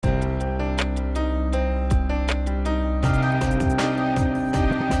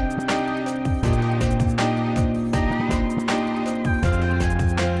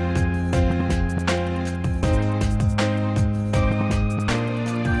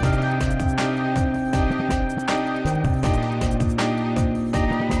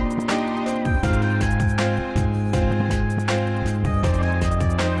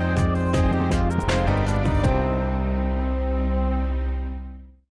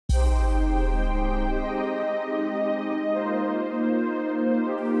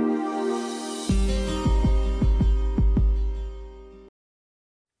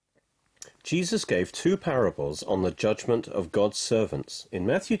Jesus gave two parables on the judgment of God's servants in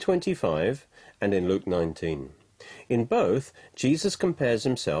Matthew 25 and in Luke 19. In both, Jesus compares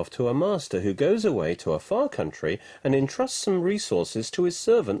himself to a master who goes away to a far country and entrusts some resources to his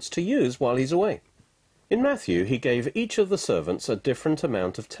servants to use while he's away. In Matthew, he gave each of the servants a different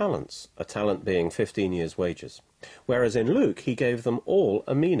amount of talents, a talent being 15 years' wages, whereas in Luke he gave them all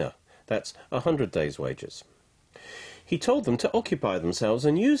a mina, that's 100 days' wages. He told them to occupy themselves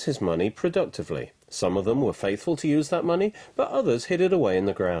and use his money productively. Some of them were faithful to use that money, but others hid it away in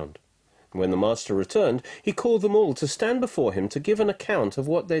the ground. When the master returned, he called them all to stand before him to give an account of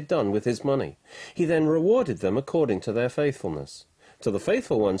what they'd done with his money. He then rewarded them according to their faithfulness. To the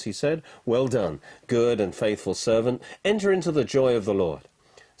faithful ones he said, "Well done, good and faithful servant, enter into the joy of the Lord."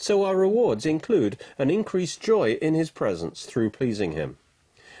 So our rewards include an increased joy in his presence through pleasing him.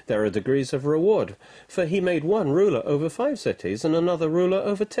 There are degrees of reward, for he made one ruler over 5 cities and another ruler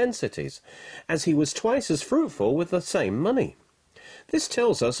over 10 cities, as he was twice as fruitful with the same money. This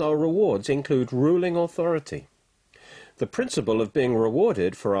tells us our rewards include ruling authority. The principle of being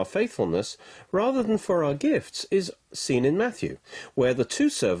rewarded for our faithfulness rather than for our gifts is seen in Matthew, where the 2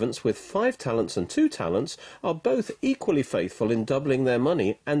 servants with 5 talents and 2 talents are both equally faithful in doubling their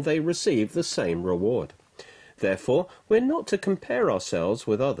money, and they receive the same reward. Therefore, we're not to compare ourselves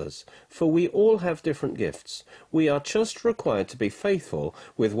with others, for we all have different gifts. We are just required to be faithful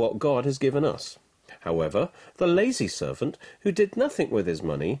with what God has given us. However, the lazy servant, who did nothing with his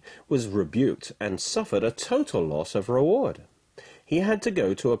money, was rebuked and suffered a total loss of reward. He had to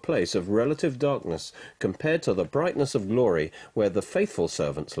go to a place of relative darkness compared to the brightness of glory where the faithful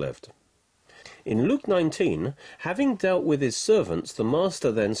servants lived. In Luke 19, having dealt with his servants, the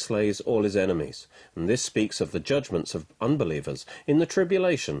master then slays all his enemies, and this speaks of the judgments of unbelievers in the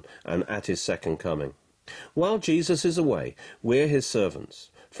tribulation and at his second coming. While Jesus is away, we're his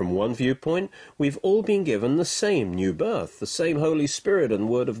servants. From one viewpoint, we've all been given the same new birth, the same Holy Spirit and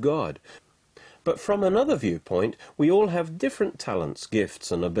Word of God. But from another viewpoint, we all have different talents,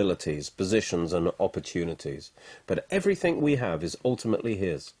 gifts and abilities, positions and opportunities. But everything we have is ultimately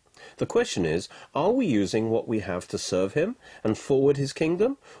his. The question is, are we using what we have to serve him and forward his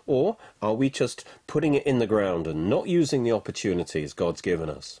kingdom? Or are we just putting it in the ground and not using the opportunities God's given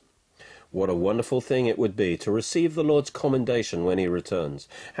us? What a wonderful thing it would be to receive the Lord's commendation when he returns.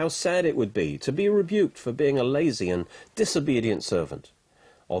 How sad it would be to be rebuked for being a lazy and disobedient servant.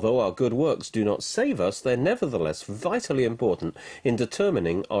 Although our good works do not save us, they're nevertheless vitally important in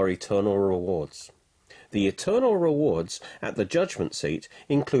determining our eternal rewards. The eternal rewards at the judgment seat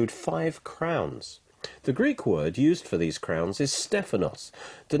include 5 crowns. The Greek word used for these crowns is Stephanos,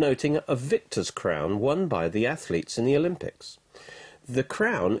 denoting a victor's crown won by the athletes in the Olympics. The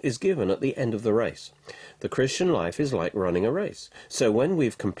crown is given at the end of the race. The Christian life is like running a race. So when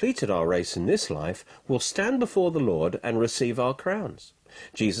we've completed our race in this life, we'll stand before the Lord and receive our crowns.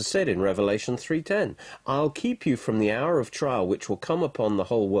 Jesus said in Revelation 3:10, "I'll keep you from the hour of trial which will come upon the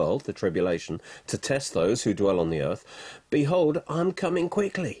whole world," the tribulation, "to test those who dwell on the earth. Behold, I'm coming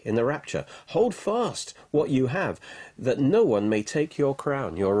quickly," in the rapture. "Hold fast what you have, that no one may take your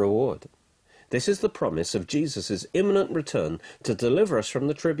crown, your reward." This is the promise of Jesus' imminent return to deliver us from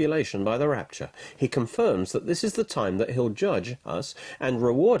the tribulation by the rapture. He confirms that this is the time that he'll judge us and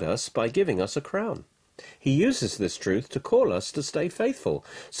reward us by giving us a crown. He uses this truth to call us to stay faithful,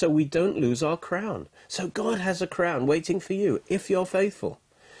 so we don't lose our crown. So God has a crown waiting for you if you're faithful.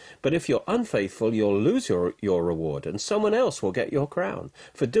 But if you're unfaithful, you'll lose your reward, and someone else will get your crown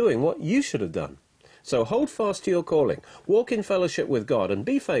for doing what you should have done. So hold fast to your calling, walk in fellowship with God, and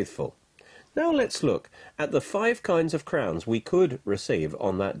be faithful. Now let's look at the 5 kinds of crowns we could receive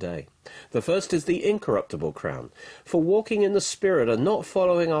on that day. The first is the incorruptible crown, for walking in the Spirit and not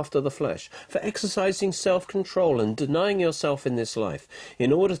following after the flesh, for exercising self-control and denying yourself in this life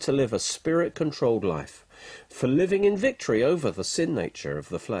in order to live a Spirit-controlled life, for living in victory over the sin nature of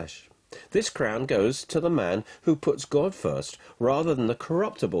the flesh. This crown goes to the man who puts God first rather than the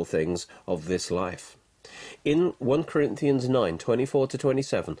corruptible things of this life. In 1 Corinthians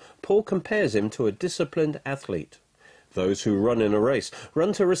 9:24-27, Paul compares him to a disciplined athlete. Those who run in a race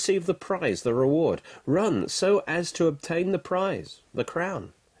run to receive the prize, the reward. Run so as to obtain the prize, the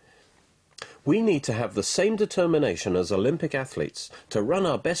crown. We need to have the same determination as Olympic athletes to run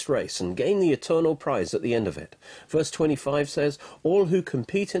our best race and gain the eternal prize at the end of it. Verse 25 says, "All who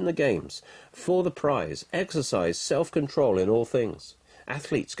compete in the games for the prize exercise self-control in all things."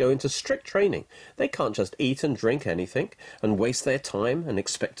 Athletes go into strict training. They can't just eat and drink anything and waste their time and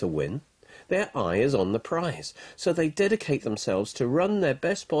expect to win. Their eye is on the prize, so they dedicate themselves to run their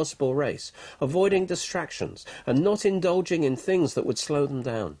best possible race, avoiding distractions and not indulging in things that would slow them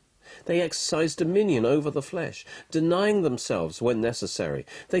down. They exercise dominion over the flesh, denying themselves when necessary.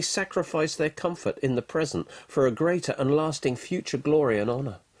 They sacrifice their comfort in the present for a greater and lasting future glory and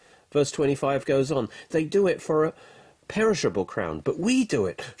honour. Verse 25 goes on, they do it for a perishable crown, but we do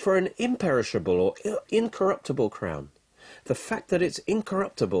it for an imperishable or incorruptible crown. The fact that it's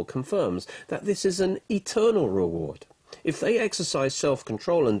incorruptible confirms that this is an eternal reward. If they exercise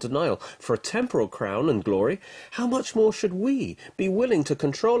self-control and denial for a temporal crown and glory, how much more should we be willing to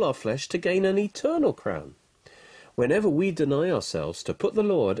control our flesh to gain an eternal crown? Whenever we deny ourselves to put the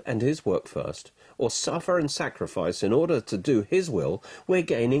Lord and his work first, or suffer and sacrifice in order to do his will, we're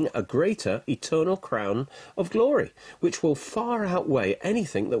gaining a greater eternal crown of glory, which will far outweigh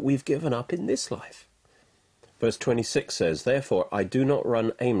anything that we've given up in this life. Verse 26 says, therefore I do not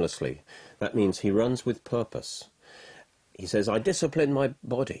run aimlessly. That means he runs with purpose. He says, I discipline my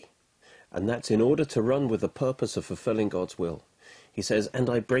body, and that's in order to run with the purpose of fulfilling God's will. He says, and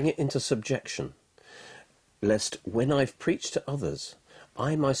I bring it into subjection, lest when I've preached to others,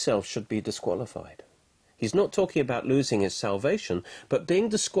 I myself should be disqualified. He's not talking about losing his salvation, but being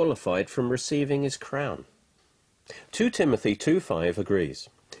disqualified from receiving his crown. 2 Timothy 2:5 agrees.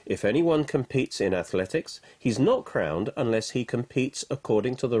 If anyone competes in athletics, he's not crowned unless he competes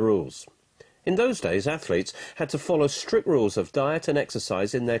according to the rules. In those days, athletes had to follow strict rules of diet and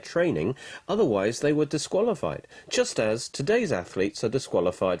exercise in their training, otherwise they were disqualified, just as today's athletes are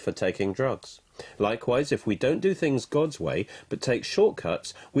disqualified for taking drugs. Likewise, if we don't do things God's way, but take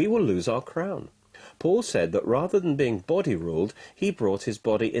shortcuts, we will lose our crown. Paul said that rather than being body-ruled, he brought his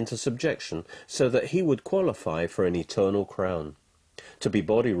body into subjection, so that he would qualify for an eternal crown. To be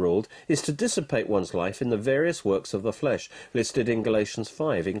body-ruled is to dissipate one's life in the various works of the flesh, listed in Galatians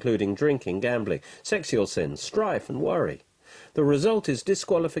 5, including drinking, gambling, sexual sins, strife and worry. The result is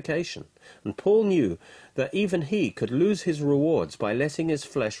disqualification, and Paul knew that even he could lose his rewards by letting his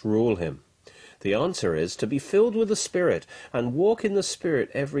flesh rule him. The answer is to be filled with the Spirit and walk in the Spirit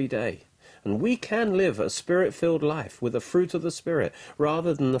every day. And we can live a Spirit-filled life with the fruit of the Spirit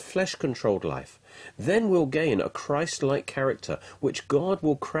rather than the flesh-controlled life. Then we'll gain a Christ-like character which God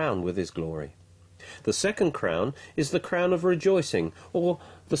will crown with his glory. The second crown is the crown of rejoicing, or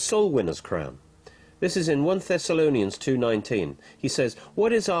the soul winner's crown. This is in 1 Thessalonians 2:19. He says,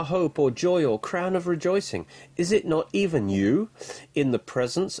 what is our hope or joy or crown of rejoicing? Is it not even you in the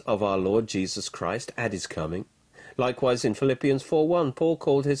presence of our Lord Jesus Christ at his coming? Likewise in Philippians 4:1, Paul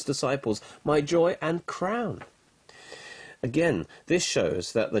called his disciples my joy and crown. Again, this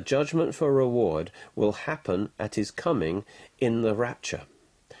shows that the judgment for reward will happen at his coming in the rapture.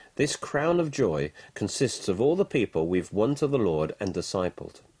 This crown of joy consists of all the people we've won to the Lord and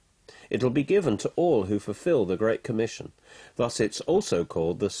discipled. It'll be given to all who fulfill the Great Commission. Thus it's also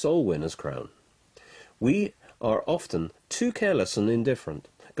called the soul winner's crown. We are often too careless and indifferent.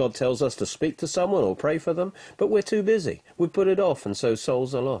 God tells us to speak to someone or pray for them, but we're too busy. We put it off, and so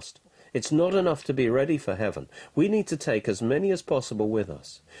souls are lost. It's not enough to be ready for heaven. We need to take as many as possible with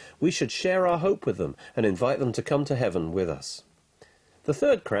us. We should share our hope with them and invite them to come to heaven with us. The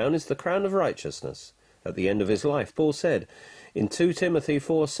third crown is the crown of righteousness. At the end of his life, Paul said in 2 Timothy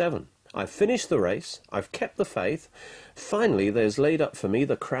 4:7, I've finished the race, I've kept the faith. Finally, there's laid up for me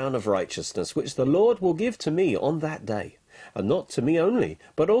the crown of righteousness, which the Lord will give to me on that day. And not to me only,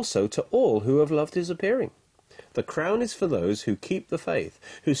 but also to all who have loved his appearing. The crown is for those who keep the faith,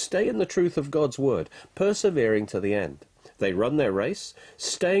 who stay in the truth of God's word, persevering to the end. They run their race,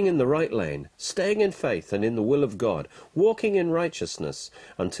 staying in the right lane, staying in faith and in the will of God, walking in righteousness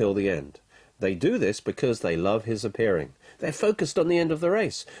until the end. They do this because they love his appearing. They're focused on the end of the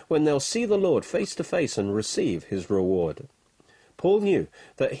race, when they'll see the Lord face to face and receive his reward. Paul knew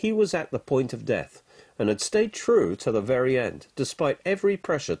that he was at the point of death, and had stayed true to the very end, despite every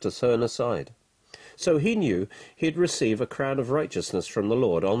pressure to turn aside. So he knew he'd receive a crown of righteousness from the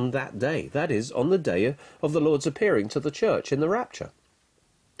Lord on that day, that is, on the day of the Lord's appearing to the church in the rapture.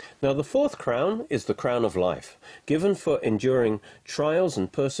 Now the fourth crown is the crown of life, given for enduring trials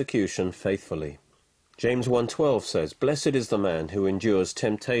and persecution faithfully. James 1:12 says, Blessed is the man who endures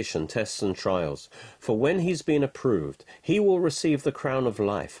temptation, tests and trials, for when he's been approved, he will receive the crown of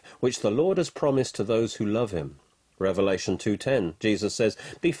life, which the Lord has promised to those who love him. Revelation 2:10, Jesus says,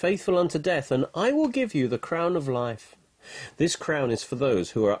 Be faithful unto death, and I will give you the crown of life. This crown is for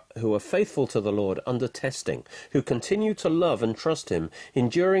those who are faithful to the Lord under testing, who continue to love and trust him,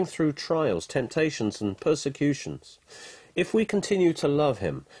 enduring through trials, temptations and persecutions. If we continue to love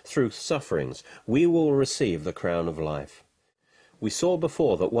him through sufferings, we will receive the crown of life. We saw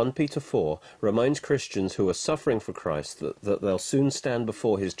before that 1 Peter 4 reminds Christians who are suffering for Christ that they'll soon stand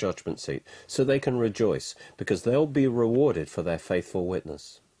before his judgment seat, so they can rejoice, because they'll be rewarded for their faithful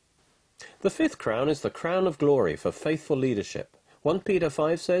witness. The fifth crown is the crown of glory for faithful leadership. 1 Peter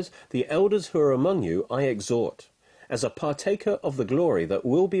 5 says, "The elders who are among you I exhort, as a partaker of the glory that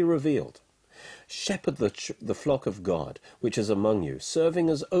will be revealed. Shepherd the flock of God, which is among you, serving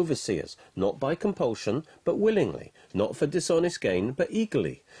as overseers, not by compulsion, but willingly, not for dishonest gain, but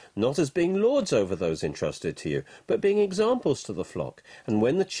eagerly, not as being lords over those entrusted to you, but being examples to the flock. And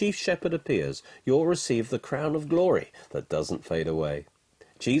when the chief shepherd appears, you'll receive the crown of glory that doesn't fade away."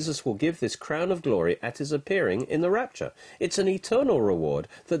 Jesus will give this crown of glory at his appearing in the rapture. It's an eternal reward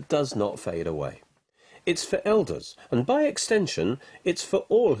that does not fade away. It's for elders, and by extension, it's for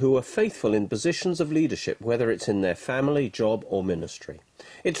all who are faithful in positions of leadership, whether it's in their family, job, or ministry.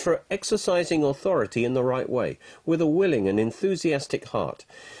 It's for exercising authority in the right way, with a willing and enthusiastic heart,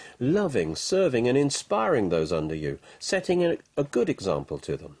 loving, serving, and inspiring those under you, setting a good example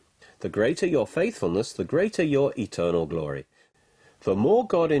to them. The greater your faithfulness, the greater your eternal glory. The more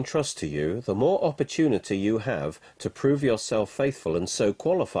God entrusts to you, the more opportunity you have to prove yourself faithful and so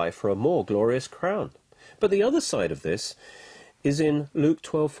qualify for a more glorious crown. But the other side of this is in Luke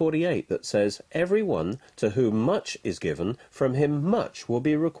 12:48 that says, "Everyone to whom much is given, from him much will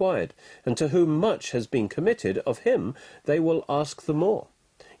be required, and to whom much has been committed, of him they will ask the more."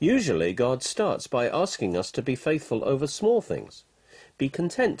 Usually God starts by asking us to be faithful over small things. Be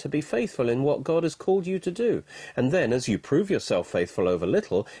content to be faithful in what God has called you to do, and then as you prove yourself faithful over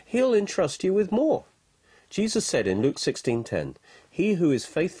little, he'll entrust you with more. Jesus said in Luke 16:10, "He who is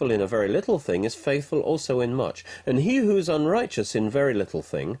faithful in a very little thing is faithful also in much, and he who is unrighteous in very little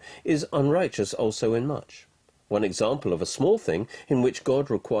thing is unrighteous also in much." One example of a small thing in which God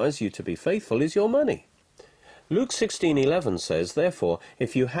requires you to be faithful is your money. Luke 16:11 says, "Therefore,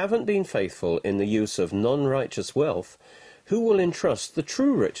 if you haven't been faithful in the use of non-righteous wealth, who will entrust the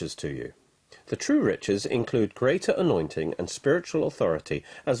true riches to you?" The true riches include greater anointing and spiritual authority,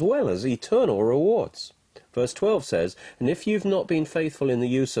 as well as eternal rewards. Verse 12 says, "And if you've not been faithful in the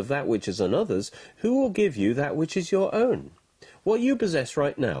use of that which is another's, who will give you that which is your own?" What you possess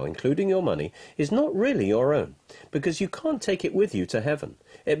right now, including your money, is not really your own, because you can't take it with you to heaven.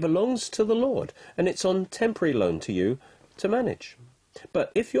 It belongs to the Lord, and it's on temporary loan to you to manage.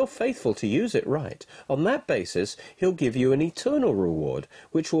 But if you're faithful to use it right, on that basis he'll give you an eternal reward,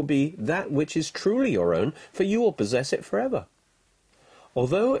 which will be that which is truly your own, for you will possess it forever.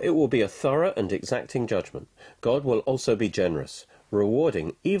 Although it will be a thorough and exacting judgment, God will also be generous,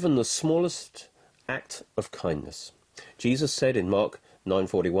 rewarding even the smallest act of kindness. Jesus said in Mark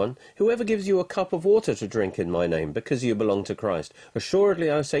 9:41, "Whoever gives you a cup of water to drink in my name, because you belong to Christ,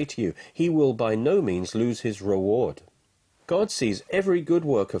 assuredly I say to you, he will by no means lose his reward." God sees every good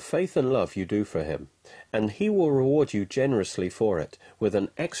work of faith and love you do for him, and he will reward you generously for it, with an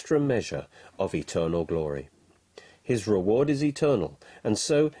extra measure of eternal glory. His reward is eternal, and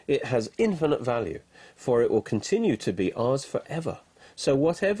so it has infinite value, for it will continue to be ours forever. So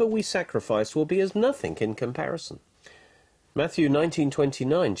whatever we sacrifice will be as nothing in comparison. Matthew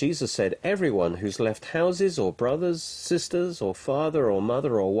 19:29, Jesus said, "Everyone who's left houses or brothers, sisters, or father or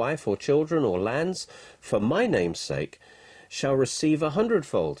mother or wife or children or lands for my name's sake shall receive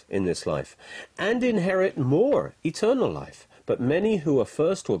 100-fold in this life, and inherit more, eternal life. But many who are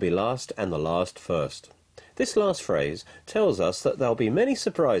first will be last, and the last first." This last phrase tells us that there'll be many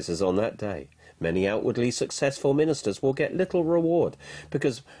surprises on that day. Many outwardly successful ministers will get little reward,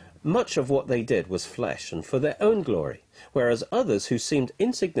 because much of what they did was flesh and for their own glory, whereas others who seemed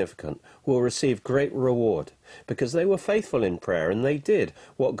insignificant will receive great reward, because they were faithful in prayer and they did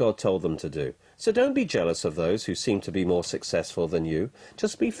what God told them to do. So don't be jealous of those who seem to be more successful than you.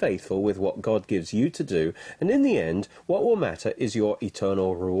 Just be faithful with what God gives you to do, and in the end, what will matter is your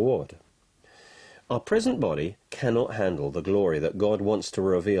eternal reward. Our present body cannot handle the glory that God wants to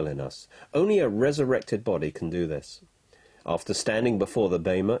reveal in us. Only a resurrected body can do this. After standing before the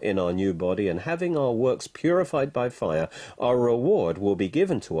Bema in our new body and having our works purified by fire, our reward will be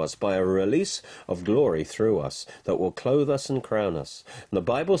given to us by a release of glory through us that will clothe us and crown us. And the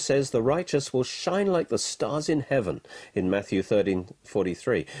Bible says the righteous will shine like the stars in heaven in Matthew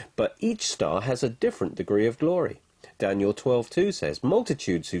 13:43, but each star has a different degree of glory. Daniel 12:2 says,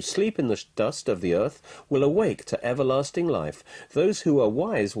 "Multitudes who sleep in the dust of the earth will awake to everlasting life. Those who are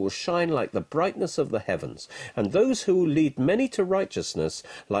wise will shine like the brightness of the heavens, and those who lead many to righteousness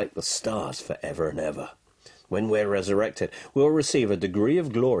like the stars forever and ever." When we're resurrected, we'll receive a degree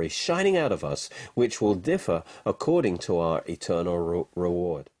of glory shining out of us, which will differ according to our eternal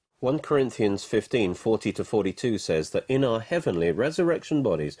reward. 1 Corinthians 15:40-42 says that in our heavenly resurrection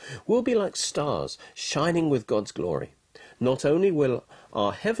bodies we'll be like stars shining with God's glory. Not only will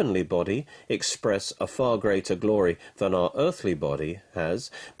our heavenly body express a far greater glory than our earthly body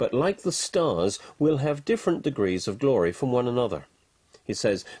has, but like the stars, will have different degrees of glory from one another. He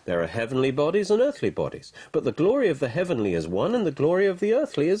says there are heavenly bodies and earthly bodies, but the glory of the heavenly is one and the glory of the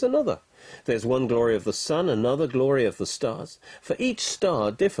earthly is another. There's one glory of the sun, another glory of the stars. For each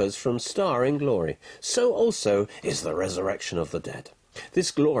star differs from star in glory. So also is the resurrection of the dead.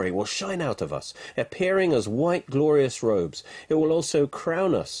 This glory will shine out of us, appearing as white glorious robes. It will also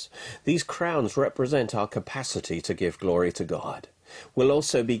crown us. These crowns represent our capacity to give glory to God. We'll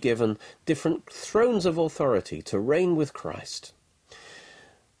also be given different thrones of authority to reign with Christ.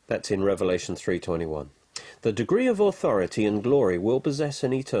 That's in Revelation 3:21. The degree of authority and glory we'll possess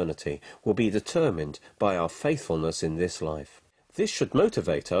in eternity will be determined by our faithfulness in this life. This should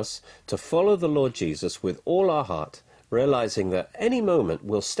motivate us to follow the Lord Jesus with all our heart, realizing that any moment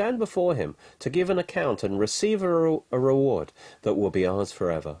we'll stand before him to give an account and receive a reward that will be ours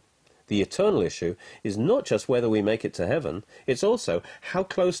forever. The eternal issue is not just whether we make it to heaven, it's also how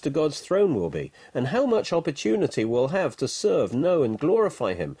close to God's throne we'll be, and how much opportunity we'll have to serve, know, and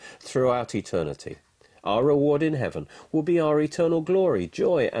glorify him throughout eternity. Our reward in heaven will be our eternal glory,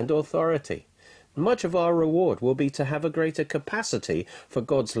 joy, and authority. Much of our reward will be to have a greater capacity for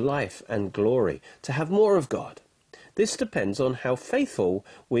God's life and glory, to have more of God. This depends on how faithful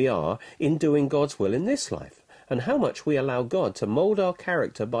we are in doing God's will in this life, and how much we allow God to mould our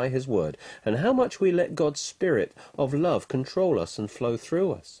character by his word, and how much we let God's spirit of love control us and flow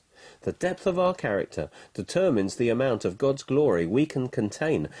through us. The depth of our character determines the amount of God's glory we can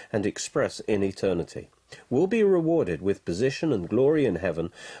contain and express in eternity. We'll be rewarded with position and glory in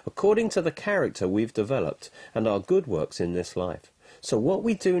heaven according to the character we've developed and our good works in this life. So what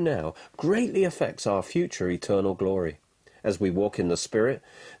we do now greatly affects our future eternal glory. As we walk in the Spirit,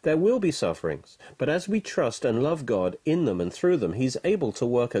 there will be sufferings, but as we trust and love God in them and through them, he's able to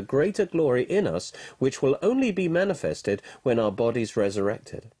work a greater glory in us, which will only be manifested when our body's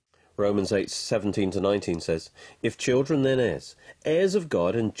resurrected. Romans 8:17-19 says, "If children, then heirs, heirs of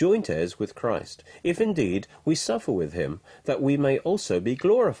God and joint heirs with Christ, if indeed we suffer with him, that we may also be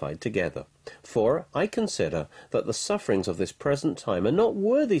glorified together. For I consider that the sufferings of this present time are not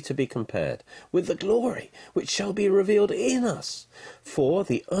worthy to be compared with the glory which shall be revealed in us. For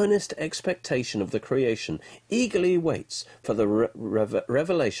the earnest expectation of the creation eagerly waits for the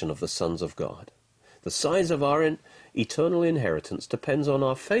revelation of the sons of God." The size of our eternal inheritance depends on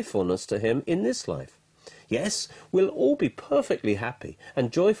our faithfulness to him in this life. Yes, we'll all be perfectly happy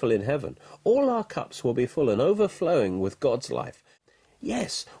and joyful in heaven. All our cups will be full and overflowing with God's life.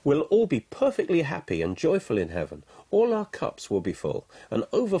 Yes, we'll all be perfectly happy and joyful in heaven. All our cups will be full and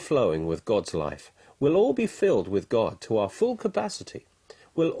overflowing with God's life. We'll all be filled with God to our full capacity.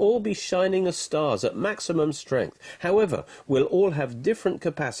 We'll all be shining as stars at maximum strength. However, we'll all have different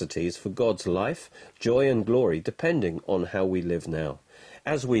capacities for God's life, joy and glory, depending on how we live now.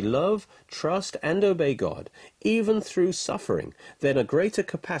 As we love, trust and obey God, even through suffering, then a greater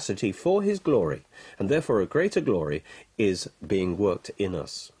capacity for his glory, and therefore a greater glory, is being worked in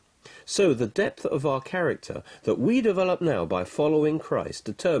us. So the depth of our character that we develop now by following Christ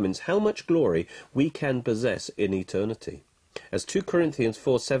determines how much glory we can possess in eternity. As 2 Corinthians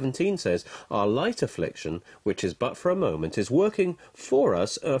 4:17 says, our light affliction, which is but for a moment, is working for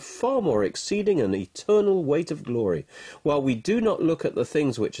us a far more exceeding and eternal weight of glory, while we do not look at the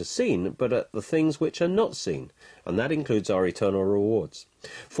things which are seen, but at the things which are not seen, and that includes our eternal rewards.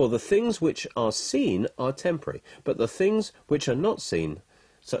 For the things which are seen are temporary, but the things which are not seen,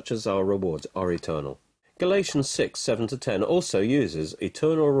 such as our rewards, are eternal. Galatians 6:7-10 also uses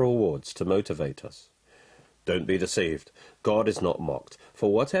eternal rewards to motivate us. Don't be deceived. God is not mocked.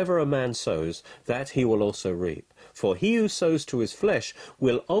 For whatever a man sows, that he will also reap. For he who sows to his flesh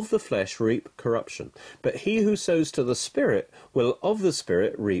will of the flesh reap corruption. But he who sows to the Spirit will of the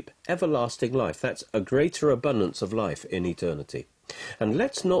Spirit reap everlasting life. That's a greater abundance of life in eternity. And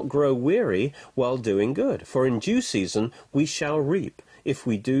let's not grow weary while doing good, for in due season we shall reap, if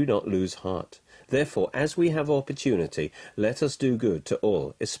we do not lose heart. Therefore, as we have opportunity, let us do good to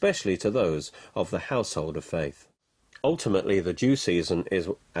all, especially to those of the household of faith. Ultimately, the due season is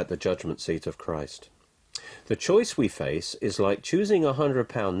at the judgment seat of Christ. The choice we face is like choosing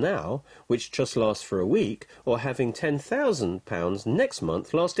 £100 now, which just lasts for a week, or having £10,000 next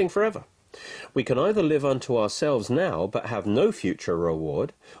month lasting forever. We can either live unto ourselves now but have no future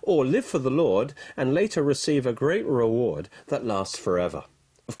reward, or live for the Lord and later receive a great reward that lasts forever.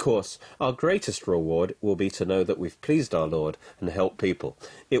 Of course, our greatest reward will be to know that we've pleased our Lord and helped people.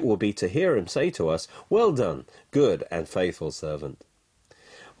 It will be to hear him say to us, "Well done, good and faithful servant."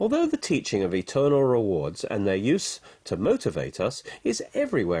 Although the teaching of eternal rewards and their use to motivate us is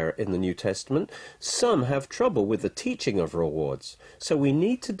everywhere in the New Testament, some have trouble with the teaching of rewards, so we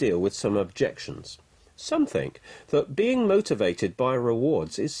need to deal with some objections. Some think that being motivated by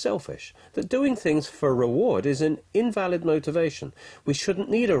rewards is selfish, that doing things for reward is an invalid motivation. We shouldn't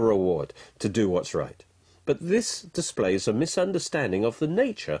need a reward to do what's right. But this displays a misunderstanding of the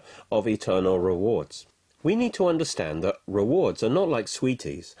nature of eternal rewards. We need to understand that rewards are not like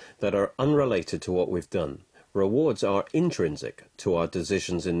sweeties that are unrelated to what we've done. Rewards are intrinsic to our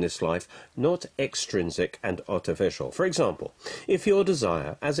decisions in this life, not extrinsic and artificial. For example, if your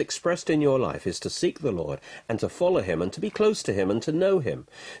desire, as expressed in your life, is to seek the Lord and to follow him and to be close to him and to know him,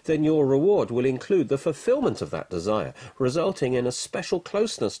 then your reward will include the fulfillment of that desire, resulting in a special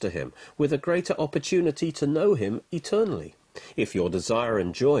closeness to him, with a greater opportunity to know him eternally. If your desire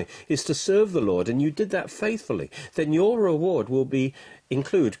and joy is to serve the Lord and you did that faithfully, then your reward will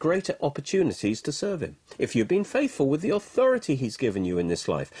include greater opportunities to serve him. If you've been faithful with the authority he's given you in this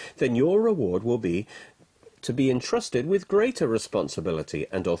life, then your reward will be to be entrusted with greater responsibility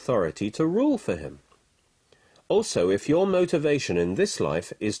and authority to rule for him. Also, if your motivation in this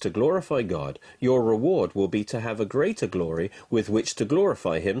life is to glorify God, your reward will be to have a greater glory with which to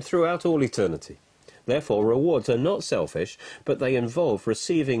glorify him throughout all eternity. Therefore, rewards are not selfish, but they involve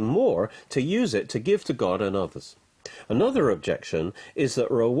receiving more to use it to give to God and others. Another objection is that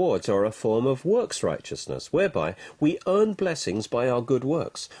rewards are a form of works righteousness, whereby we earn blessings by our good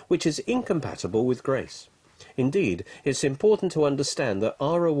works, which is incompatible with grace. Indeed, it's important to understand that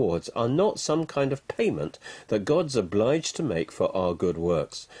our rewards are not some kind of payment that God's obliged to make for our good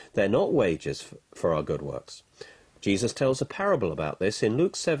works. They're not wages for our good works. Jesus tells a parable about this in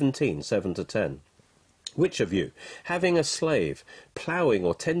Luke 17, 7-10. Which of you, having a slave, ploughing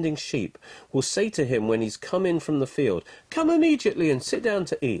or tending sheep, will say to him when he's come in from the field, "Come immediately and sit down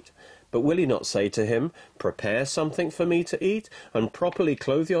to eat"? But will he not say to him, "Prepare something for me to eat, and properly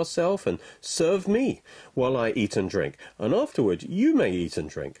clothe yourself, and serve me while I eat and drink, and afterward you may eat and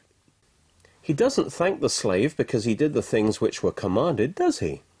drink"? He doesn't thank the slave because he did the things which were commanded, does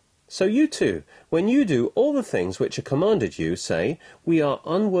he? So you too, when you do all the things which are commanded you, say, "We are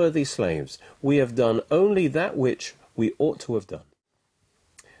unworthy slaves. We have done only that which we ought to have done."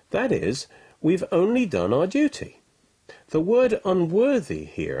 That is, we've only done our duty. The word unworthy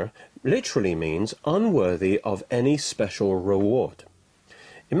here literally means unworthy of any special reward.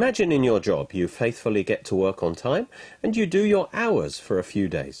 Imagine in your job you faithfully get to work on time and you do your hours for a few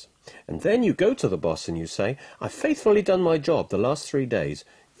days. And then you go to the boss and you say, "I've faithfully done my job the last 3 days.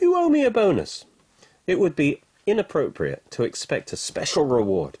 You owe me a bonus." It would be inappropriate to expect a special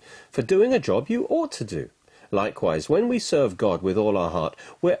reward for doing a job you ought to do. Likewise, when we serve God with all our heart,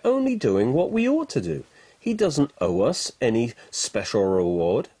 we're only doing what we ought to do. He doesn't owe us any special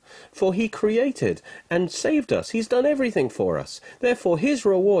reward, for he created and saved us. He's done everything for us. Therefore, his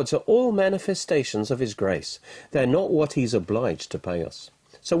rewards are all manifestations of his grace. They're not what he's obliged to pay us.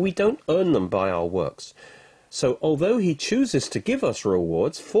 So we don't earn them by our works. So although he chooses to give us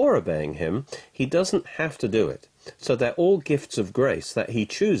rewards for obeying him, he doesn't have to do it. So they're all gifts of grace that he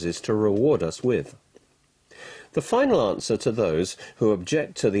chooses to reward us with. The final answer to those who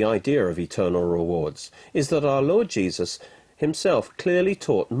object to the idea of eternal rewards is that our Lord Jesus himself clearly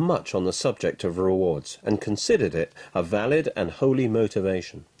taught much on the subject of rewards and considered it a valid and holy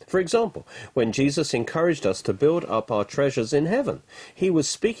motivation. For example, when Jesus encouraged us to build up our treasures in heaven, he was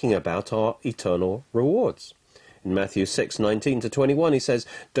speaking about our eternal rewards. In Matthew 6:19-21 he says,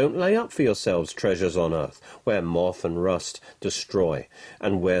 "Don't lay up for yourselves treasures on earth, where moth and rust destroy,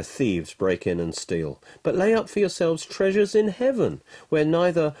 and where thieves break in and steal. But lay up for yourselves treasures in heaven, where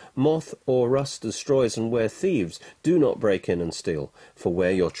neither moth or rust destroys, and where thieves do not break in and steal. For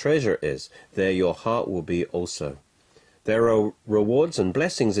where your treasure is, there your heart will be also." There are rewards and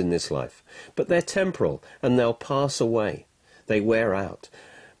blessings in this life, but they're temporal, and they'll pass away. They wear out.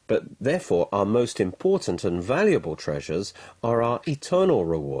 But therefore our most important and valuable treasures are our eternal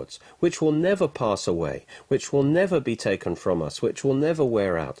rewards, which will never pass away, which will never be taken from us, which will never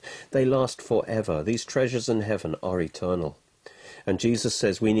wear out. They last forever. These treasures in heaven are eternal. And Jesus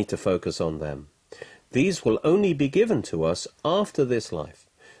says we need to focus on them. These will only be given to us after this life.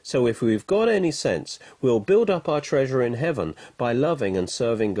 So if we've got any sense, we'll build up our treasure in heaven by loving and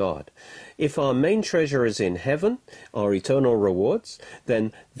serving God. If our main treasure is in heaven, our eternal rewards,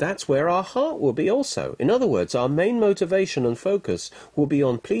 then that's where our heart will be also. In other words, our main motivation and focus will be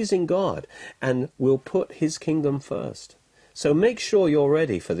on pleasing God, and we'll put his kingdom first. So make sure you're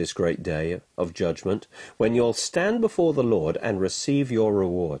ready for this great day of judgment, when you'll stand before the Lord and receive your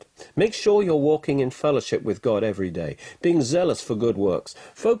reward. Make sure you're walking in fellowship with God every day, being zealous for good works.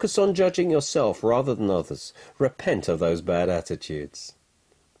 Focus on judging yourself rather than others. Repent of those bad attitudes.